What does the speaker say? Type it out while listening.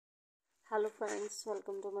Hello friends,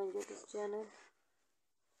 welcome to my YouTube channel,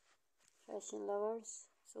 Fashion Lovers.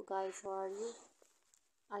 So guys, how are you?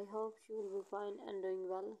 I hope you will be fine and doing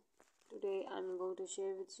well. Today I'm going to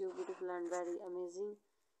share with you beautiful and very amazing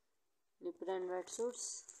neoperen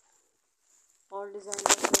wetsuits. All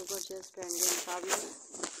designers are gorgeous, trendy and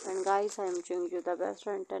fabulous. And guys, I am showing you the best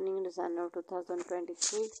and trending designer of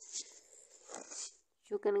 2023.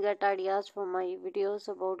 You can get ideas from my videos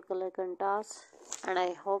about color contrast, and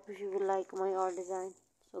I hope you will like my all design.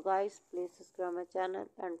 So guys, please subscribe my channel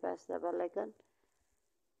and press the bell icon.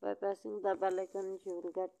 By pressing the bell icon, you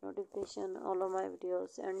will get notification all of my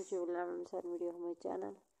videos and you will never miss a video of my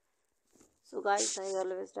channel. So guys, I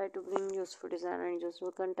always try to bring useful design and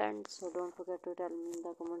useful content. So don't forget to tell me in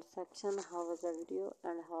the comment section how was the video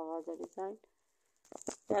and how was the design.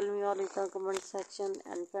 Tell me all in the comment section,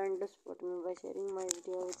 and friends, support me by sharing my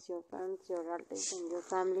video with your friends, your relatives and your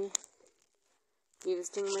family. Keep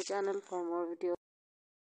visiting my channel for more videos.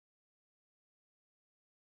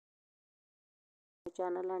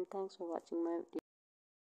 And thanks for watching my video.